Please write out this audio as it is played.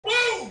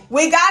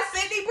We got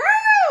Sydney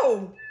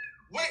Brown.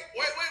 Wait.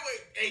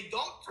 Hey,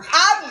 don't.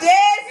 I'm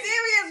dead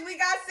serious. We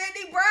got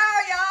Sydney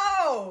Brown,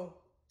 y'all.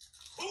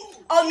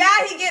 Oh,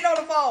 now he getting on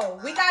the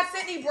phone. We got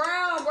Sydney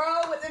Brown,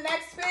 bro, with the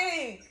next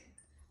pick.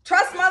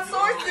 Trust my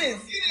sources.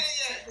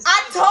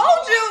 I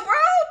told you,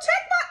 bro.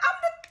 Check I'm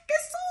the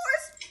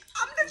source.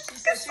 I'm the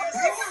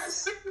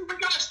source.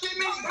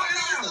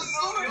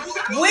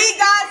 We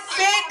got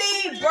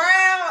Sydney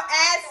Brown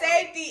at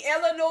safety,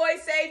 Illinois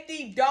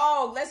safety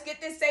dog. Let's get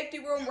this safety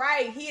room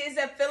right. He is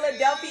a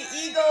Philadelphia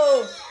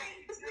Eagle.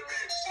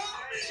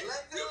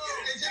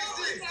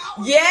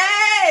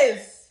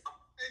 Yes.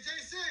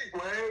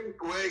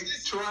 Wait,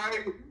 try.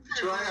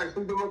 I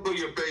put them up on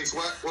your face.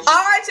 All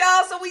right,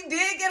 y'all. So we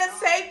did get a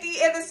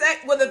safety in the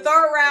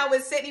third round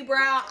with Sydney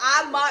Brown.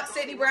 I mocked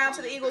Sydney Brown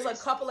to the Eagles a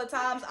couple of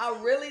times. I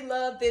really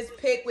love this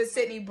pick with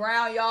Sydney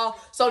Brown, y'all.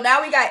 So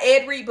now we got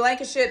Ed Reed,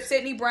 Blankenship,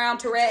 Sydney Brown,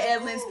 Terrell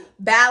Evans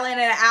battling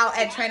it out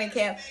at training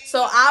camp.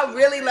 So I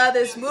really love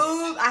this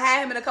move. I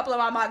had him in a couple of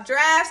my mock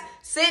drafts.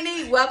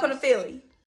 Sydney, welcome to Philly.